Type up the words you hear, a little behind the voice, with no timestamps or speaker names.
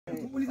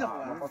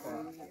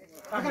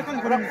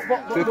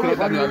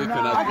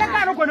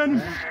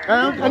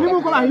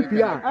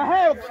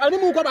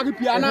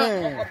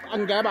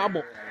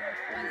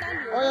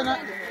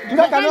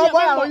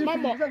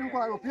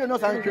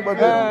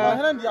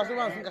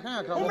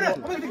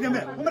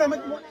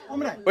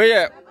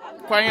Oye,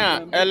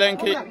 kwanya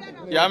elenke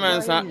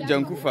yamansa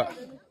jankufa.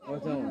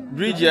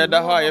 Bridge ya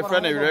da ha ye fra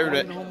na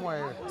werewere.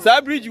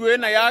 Sa bridge we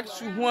na ya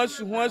suhu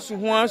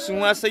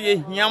se ye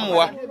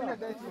hiamwa.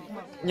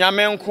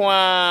 Nyame nko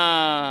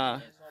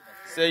a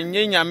se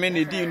nye nyame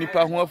ne di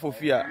nipa ho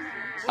afofia.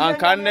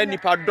 Anka na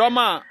nipa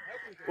doma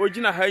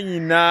ogina ha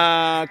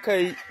nyina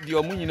kai di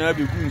omu nyina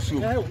begu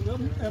nsuo.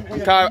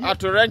 Ka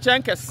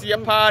atorenchen kese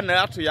pa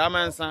na ato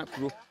yamansa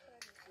kuro.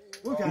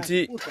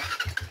 Nti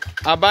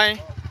aban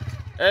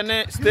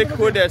ene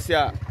stakeholders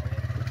ya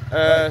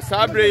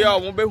sabre ya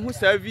omo behu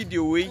sa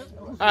video we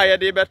a ye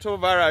de beto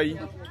viral yi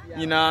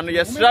nyina no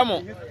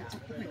yesramo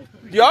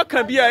di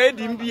oka bi a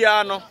edim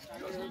bia no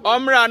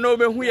omra na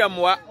obehu ye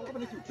moa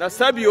na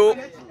sabio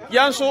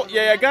yanso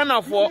ye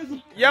Ganafo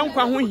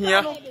yankwa ho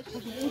hia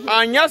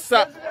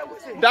anyasa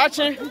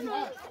dache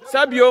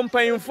sabio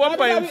mpanyimfo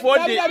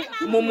de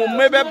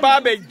momomme be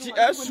ba be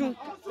asu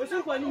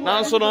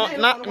nanso no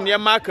na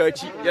niema aka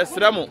achi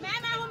yesramo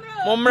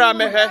momra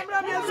mehe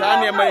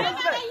sa niema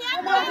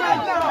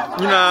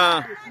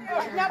nyina.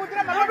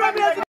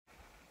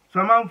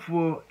 Some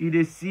for you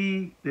they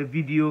see the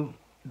video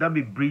that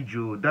be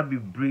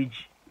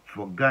bridge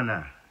for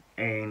Ghana,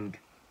 and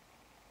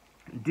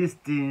these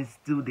things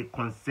still they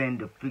concern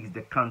the Fix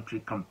the Country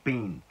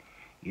campaign,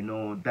 you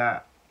know,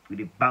 that we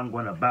the bang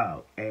on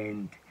about.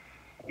 And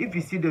if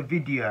you see the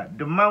video,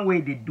 the man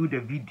way they do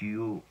the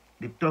video,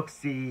 they talk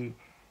say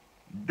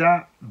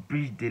that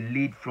bridge they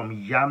lead from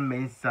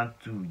Yamensan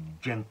to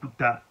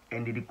Jenkuta,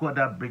 and they call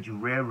that bridge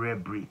rare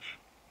bridge.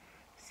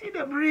 See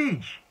the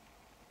bridge.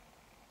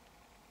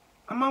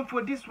 Among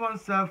for this one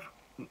self,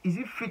 is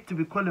it fit to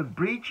be called a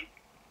bridge?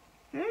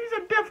 It is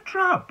a death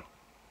trap.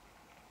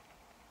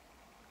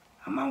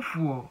 Among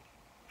for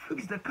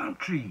Fix the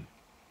Country,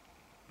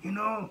 you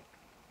know.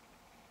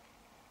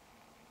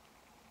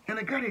 And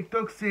the guy they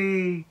talk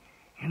say,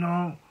 you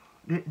know,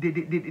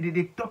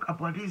 they talk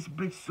about this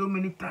bridge so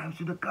many times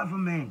to the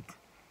government,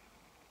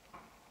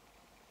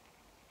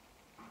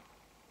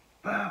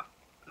 but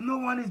no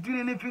one is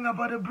doing anything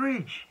about the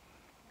bridge.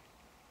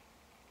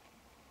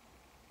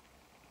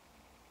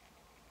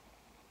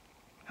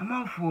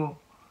 Among for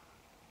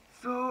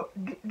so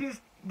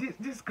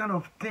this kind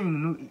of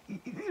thing,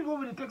 this is what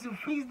we talk to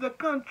fix the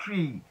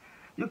country.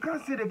 You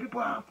can't say that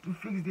people have to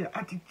fix their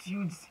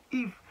attitudes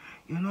if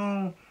you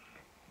know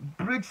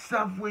bridge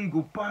serve where you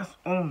go pass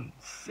on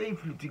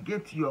safely to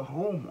get to your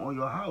home or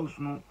your house.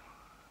 No,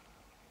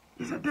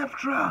 it's a death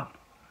trap,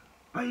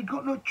 but you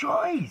got no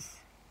choice.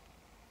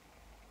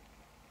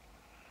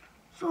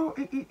 So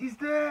is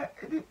there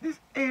this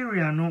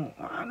area? No,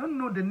 I don't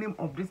know the name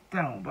of this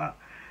town, but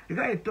the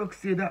guy talk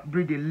say that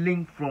bridge a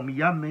link from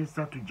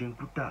Yamensa to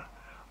Jenkuta,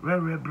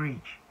 rare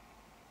bridge.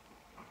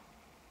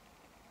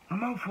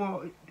 Among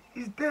for,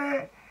 is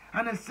there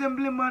an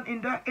assemblyman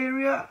in that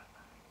area?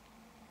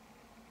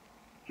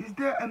 Is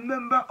there a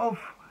member of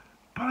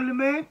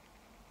parliament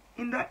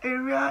in that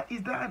area?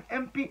 Is there an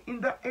MP in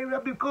that area?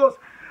 Because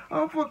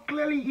for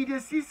clearly he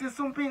just sees that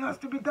something has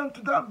to be done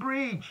to that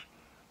bridge.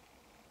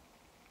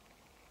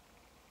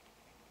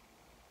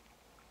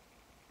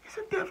 It's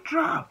a death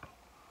trap.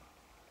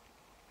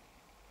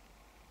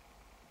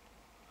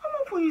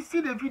 How you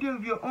see the video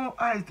with your own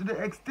eyes to the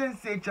extent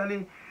say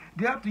Charlie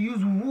they have to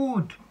use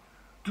wood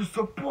to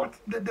support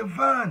the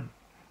van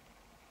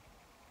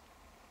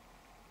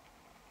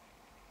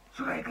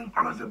so that you can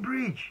cross the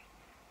bridge.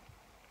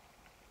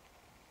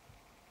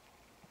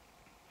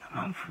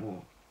 I'm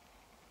for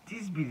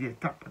this be the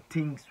type of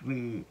things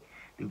we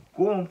they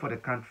go on for the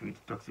country to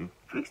talk to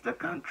fix the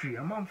country.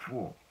 I'm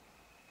for.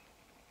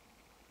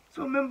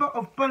 So member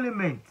of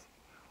parliament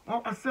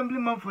or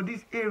assemblyman for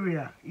this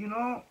area, you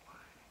know,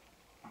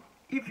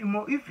 if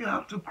you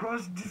have to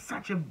cross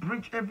such a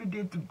bridge every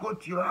day to go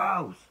to your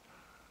house,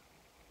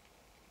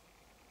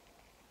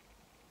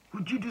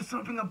 would you do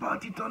something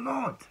about it or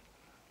not?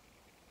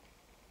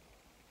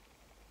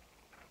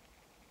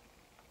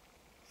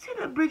 See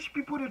the bridge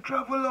people they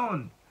travel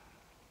on.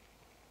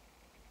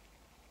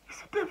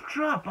 It's a death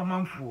trap,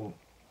 I'm for.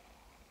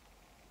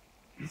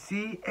 You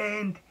see,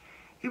 and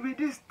if it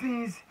these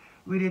things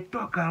where they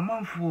talk,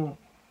 I'm for.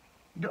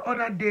 The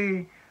other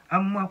day,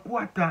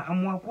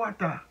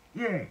 Amwakwata,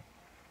 yeah.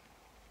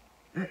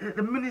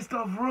 The Minister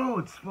of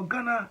Roads for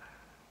Ghana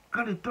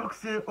kind of talk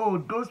say, oh,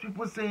 those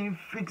people saying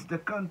fix the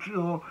country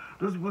or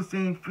those people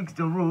saying fix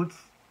the roads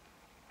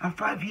are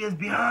 5 years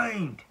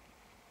behind.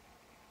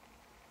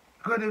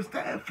 Because they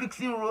started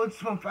fixing roads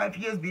from 5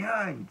 years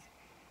behind.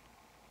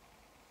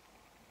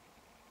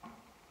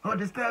 Or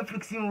they started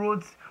fixing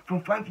roads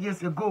from 5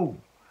 years ago.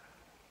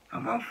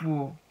 I'm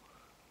for.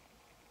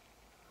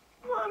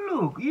 Well,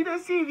 look, you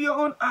don't see with your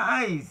own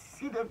eyes.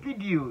 See the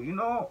video, you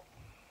know.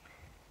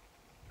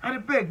 I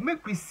beg,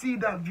 make we see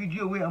that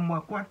video where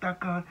Amakwata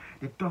can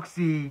they talk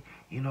say,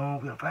 you know,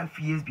 we are 5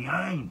 years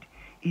behind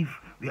if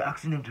we are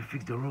asking them to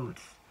fix the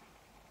roads.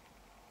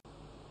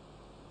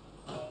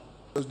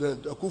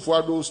 President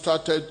Akufo-Addo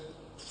started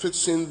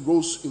fixing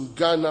roads in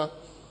Ghana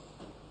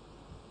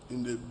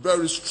in a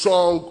very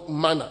strong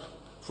manner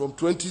from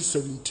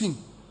 2017.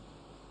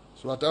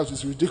 So at times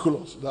it's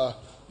ridiculous that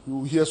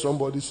you hear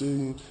somebody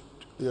saying,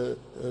 we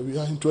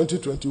are in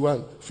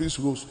 2021, fix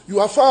roads. You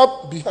are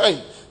far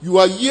behind. You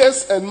are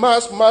years and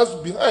months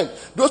behind.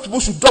 Those people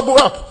should double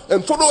up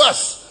and follow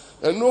us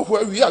and know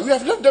where we are. We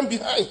have left them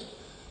behind.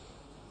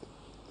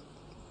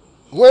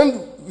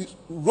 When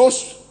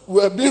roads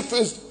were being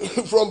fixed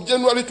from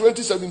January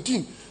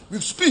 2017,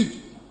 with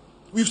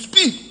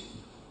speed,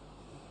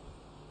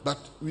 but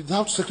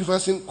without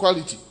sacrificing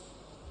quality.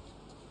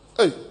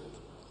 Hey,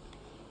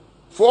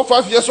 4 or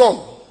 5 years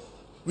on,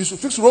 we should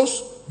fix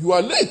roads. You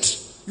are late.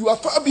 You are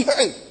far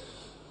behind.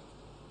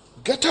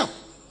 Get up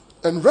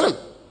and run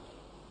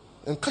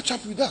and catch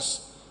up with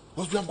us,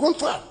 because we have gone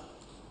far.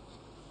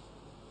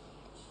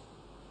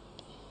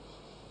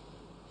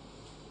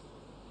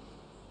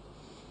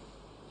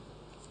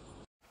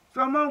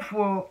 Someone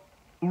for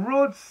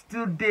roads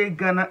still dey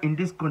Ghana in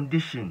this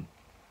condition.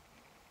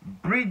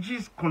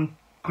 Bridges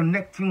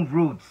connecting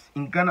roads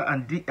in Ghana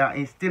and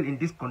are still in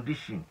this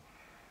condition.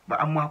 But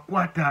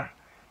Amakwata,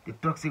 they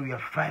talk say we are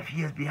 5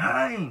 years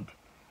behind.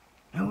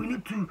 And we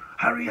need to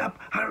hurry up,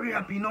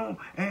 you know,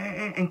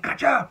 and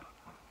catch up.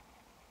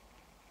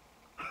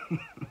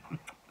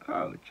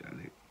 Oh,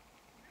 Charlie.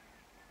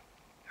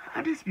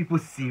 Are these people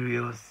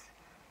serious?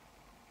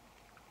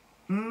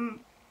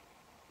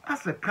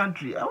 As a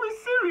country, are we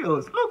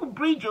serious? Look,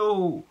 bridge,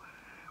 oh.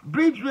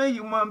 Bridge where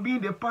human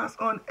being they pass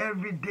on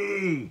every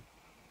day.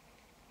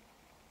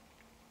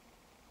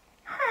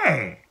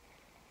 Hey.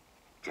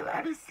 Charlie,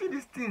 I just see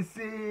this thing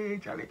say,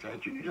 Charlie,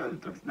 you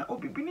just talk now. Oh,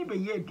 people need to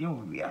hear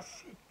them. We are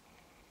sick.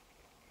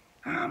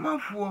 Man,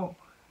 for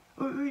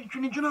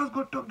Jonas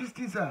go talk this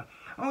thing, sir.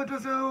 Oh, it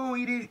was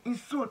it is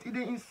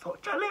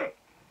insult, Charlie.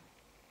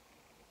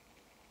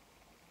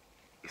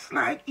 It's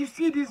like you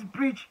see this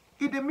bridge,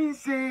 it means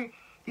say,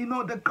 you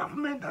know, the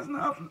government doesn't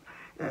have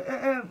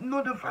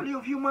know the value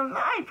of human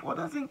life, or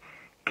doesn't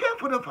care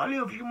for the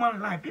value of human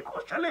life,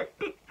 because Charlie,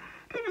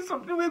 there is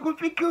something where go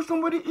kill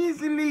somebody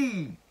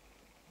easily.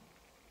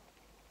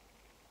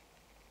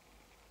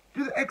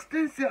 To the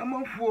extent say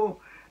amount for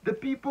the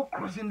people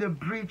crossing the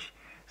bridge,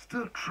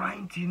 still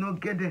trying to, you know,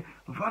 get the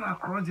van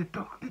across the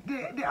talk.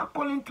 They are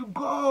calling to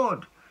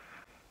God.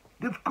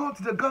 They've called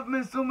to the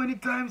government so many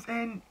times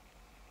and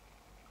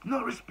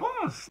no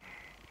response.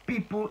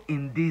 People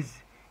in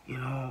these, you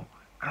know,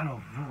 kind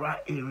of rural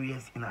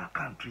areas in our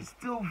country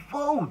still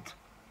vote.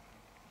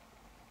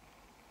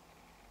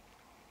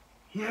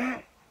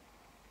 Yeah.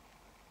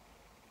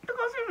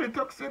 Because if they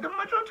talk, say the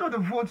majority of the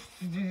votes,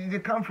 they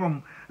come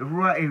from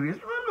rural areas.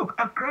 Well, look,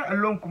 Accra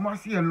alone,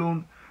 Kumasi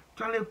alone,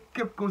 Charlie,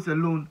 Cape Coast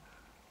alone.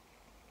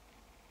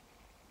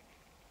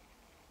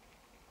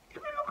 If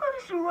you look at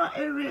these rural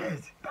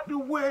areas, that be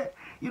where,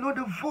 you know,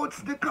 the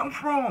votes they come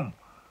from.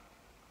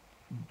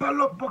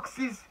 Ballot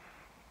boxes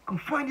can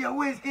find their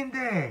ways in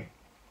there.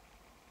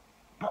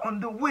 But on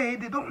the way,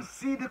 they don't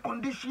see the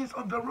conditions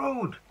of the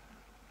road.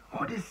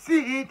 Or they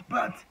see it,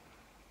 but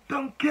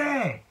don't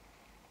care.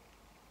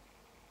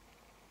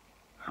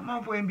 I'm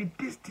out for be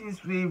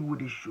distance way would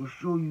they show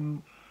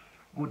you,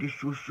 go to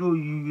show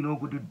you, you know,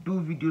 go to do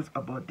videos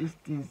about these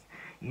things,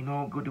 you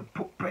know, go to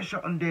put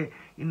pressure on the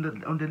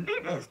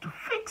leaders to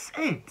fix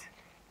it.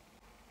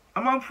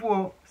 I'm out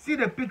for see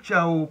the picture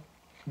of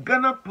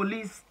Ghana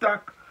police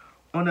stuck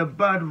on a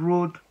bad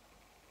road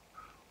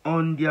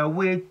on their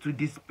way to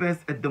disperse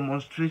a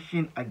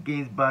demonstration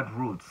against bad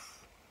roads.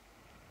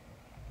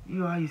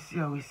 You see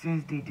how we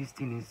sense this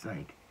thing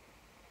inside.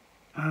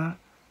 Huh?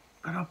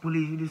 Ghana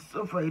police, it is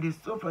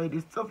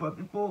suffer.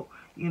 People,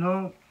 you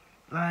know,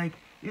 like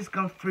these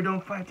kind of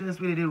freedom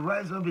fighters where they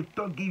rise up, they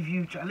talk, give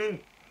you,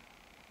 Charlie.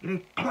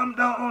 They clamp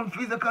down on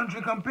Freeze the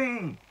Country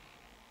campaign.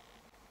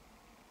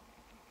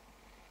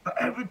 But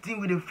everything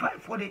we they fight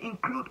for, they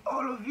include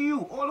all of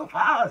you, all of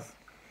us.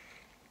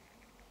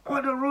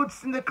 All the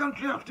roads in the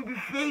country have to be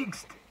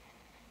fixed.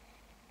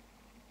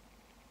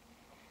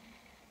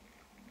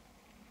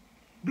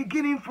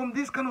 Beginning from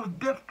this kind of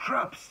death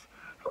traps.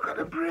 Look at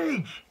the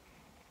bridge.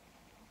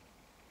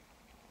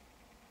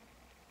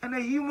 And a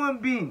human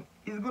being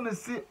is going to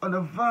sit on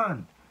a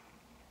van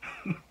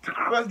to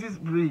cross this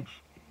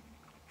bridge.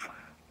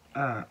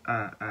 Man,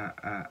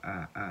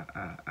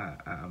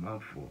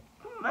 for.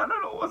 I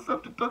don't know what's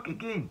up to talk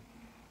again.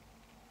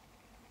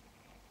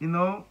 You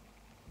know,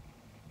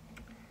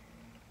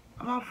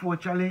 I'm for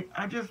Charlie.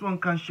 I just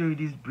want to show you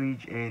this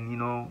bridge and, you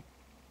know,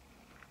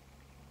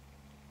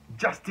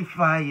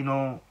 justify, you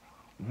know,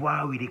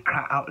 why we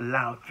cry out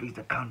loud, Freeze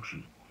the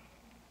Country.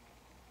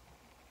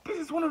 This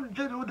is one of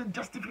the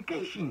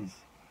justifications.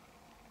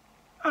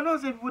 I know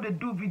some people that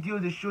do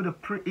videos, they show the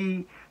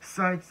pretty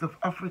sides of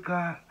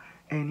Africa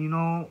and, you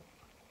know,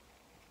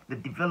 the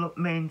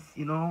developments,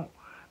 you know,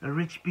 the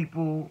rich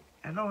people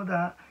and all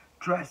that.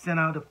 try send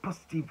out a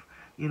positive,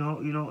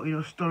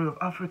 story of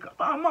Africa.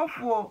 But I'm out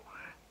for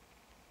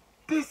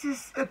this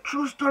is a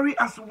true story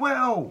as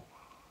well.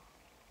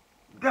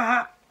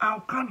 That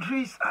our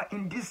countries are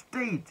in this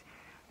state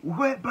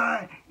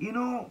whereby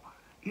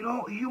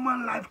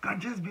human life can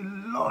just be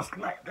lost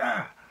like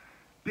that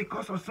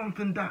because of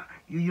something that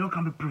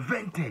can be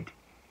prevented.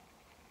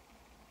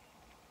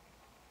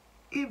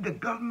 If the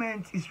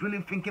government is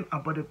really thinking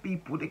about the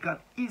people, they can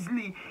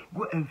easily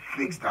go and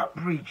fix that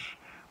bridge,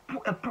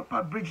 put a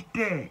proper bridge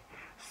there,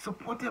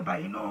 supported by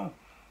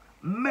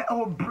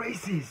metal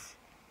braces.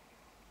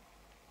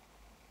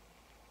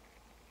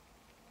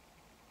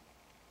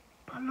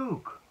 But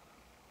look,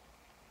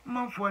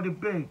 man, for the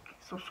beg,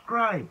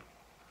 subscribe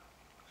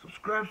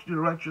to the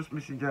Rychuhss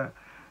Messenger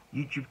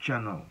YouTube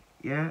channel,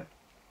 yeah.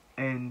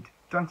 And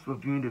thanks for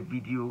viewing the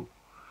video.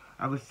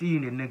 I will see you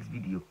in the next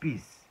video.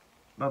 Peace.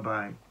 Bye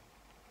bye.